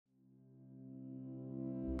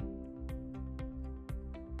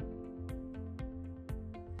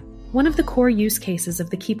One of the core use cases of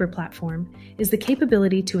the Keeper platform is the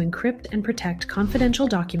capability to encrypt and protect confidential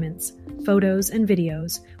documents, photos, and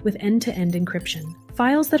videos with end-to-end encryption.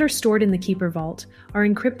 Files that are stored in the Keeper vault are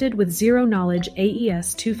encrypted with zero-knowledge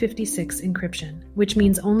AES 256 encryption, which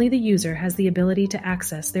means only the user has the ability to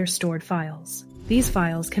access their stored files. These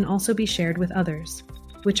files can also be shared with others,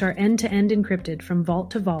 which are end-to-end encrypted from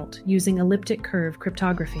vault to vault using elliptic curve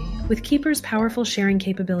cryptography. With Keeper's powerful sharing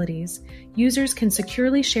capabilities, users can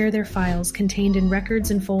securely share their files contained in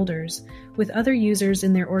records and folders with other users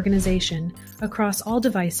in their organization across all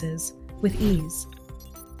devices with ease.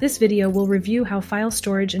 This video will review how file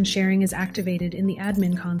storage and sharing is activated in the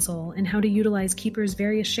admin console and how to utilize Keeper's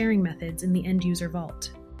various sharing methods in the end-user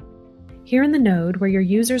vault. Here in the node where your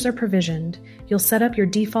users are provisioned, you'll set up your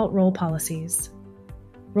default role policies.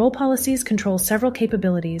 Role policies control several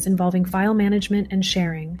capabilities involving file management and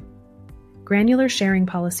sharing. Granular sharing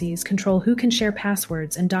policies control who can share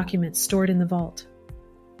passwords and documents stored in the vault.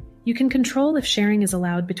 You can control if sharing is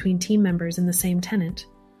allowed between team members in the same tenant,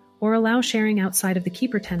 or allow sharing outside of the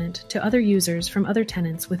Keeper tenant to other users from other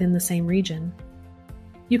tenants within the same region.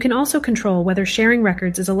 You can also control whether sharing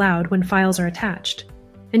records is allowed when files are attached,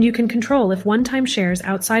 and you can control if one-time shares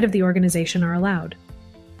outside of the organization are allowed.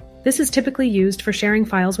 This is typically used for sharing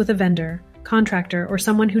files with a vendor, contractor, or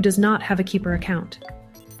someone who does not have a Keeper account.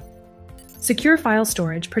 Secure file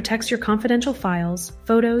storage protects your confidential files,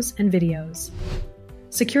 photos, and videos.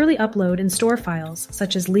 Securely upload and store files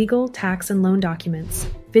such as legal, tax, and loan documents,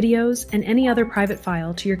 videos, and any other private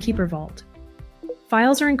file to your Keeper vault.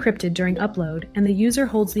 Files are encrypted during upload, and the user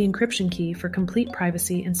holds the encryption key for complete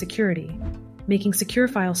privacy and security, making secure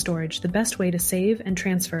file storage the best way to save and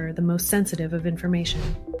transfer the most sensitive of information.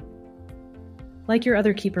 Like your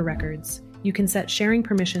other Keeper records, you can set sharing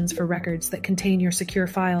permissions for records that contain your secure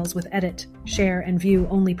files with edit, share, and view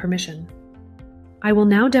only permission. I will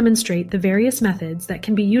now demonstrate the various methods that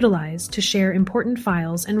can be utilized to share important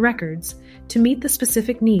files and records to meet the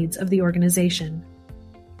specific needs of the organization.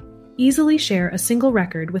 Easily share a single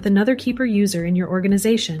record with another Keeper user in your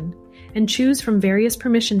organization and choose from various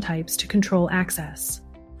permission types to control access.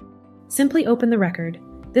 Simply open the record.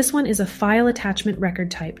 This one is a file attachment record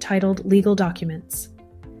type titled Legal Documents.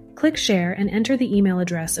 Click Share and enter the email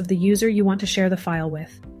address of the user you want to share the file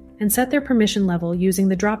with, and set their permission level using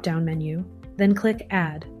the drop-down menu, then click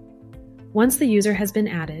Add. Once the user has been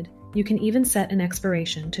added, you can even set an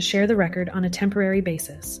expiration to share the record on a temporary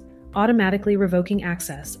basis, automatically revoking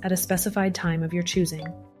access at a specified time of your choosing.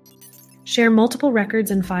 Share multiple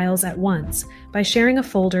records and files at once by sharing a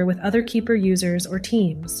folder with other Keeper users or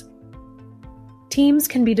teams. Teams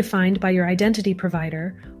can be defined by your identity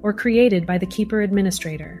provider or created by the Keeper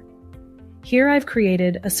administrator. Here I've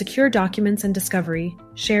created a Secure Documents and Discovery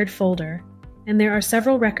shared folder, and there are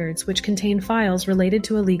several records which contain files related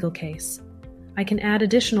to a legal case. I can add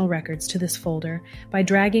additional records to this folder by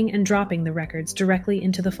dragging and dropping the records directly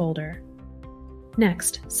into the folder.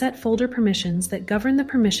 Next, set folder permissions that govern the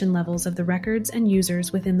permission levels of the records and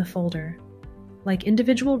users within the folder. Like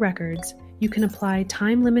individual records, you can apply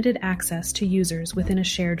time-limited access to users within a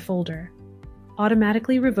shared folder,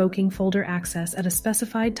 automatically revoking folder access at a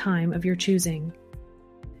specified time of your choosing.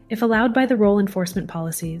 If allowed by the role enforcement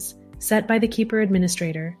policies set by the Keeper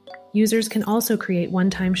administrator, users can also create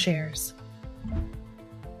one-time shares.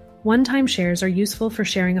 One-time shares are useful for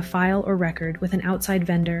sharing a file or record with an outside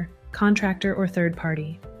vendor, contractor, or third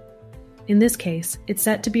party. In this case, it's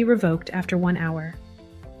set to be revoked after 1 hour.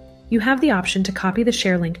 You have the option to copy the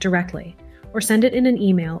share link directly, or send it in an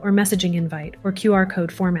email or messaging invite or QR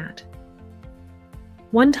code format.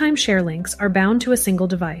 One-time share links are bound to a single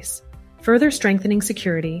device, further strengthening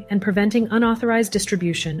security and preventing unauthorized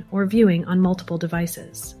distribution or viewing on multiple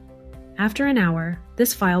devices. After an hour,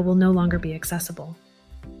 this file will no longer be accessible.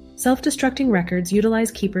 Self-destructing records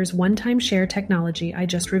utilize Keeper's one-time share technology I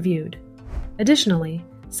just reviewed. Additionally,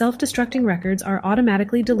 self-destructing records are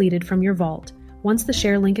automatically deleted from your vault once the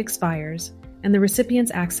share link expires and the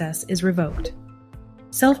recipient's access is revoked.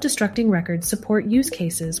 Self-destructing records support use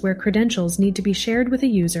cases where credentials need to be shared with a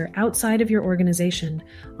user outside of your organization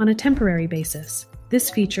on a temporary basis.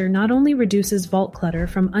 This feature not only reduces vault clutter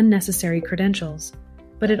from unnecessary credentials,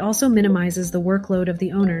 but it also minimizes the workload of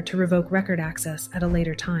the owner to revoke record access at a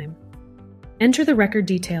later time. Enter the record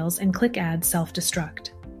details and click Add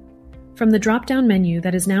Self-Destruct. From the drop-down menu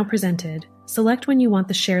that is now presented, select when you want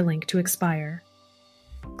the share link to expire.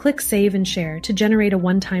 Click Save and Share to generate a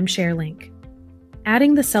one-time share link.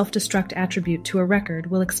 Adding the self-destruct attribute to a record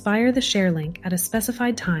will expire the share link at a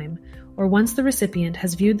specified time or once the recipient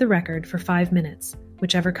has viewed the record for 5 minutes,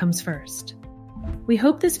 whichever comes first. We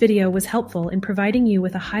hope this video was helpful in providing you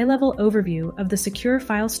with a high-level overview of the secure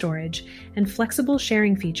file storage and flexible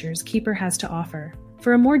sharing features Keeper has to offer.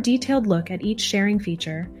 For a more detailed look at each sharing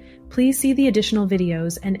feature, please see the additional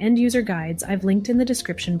videos and end-user guides I've linked in the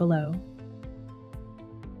description below.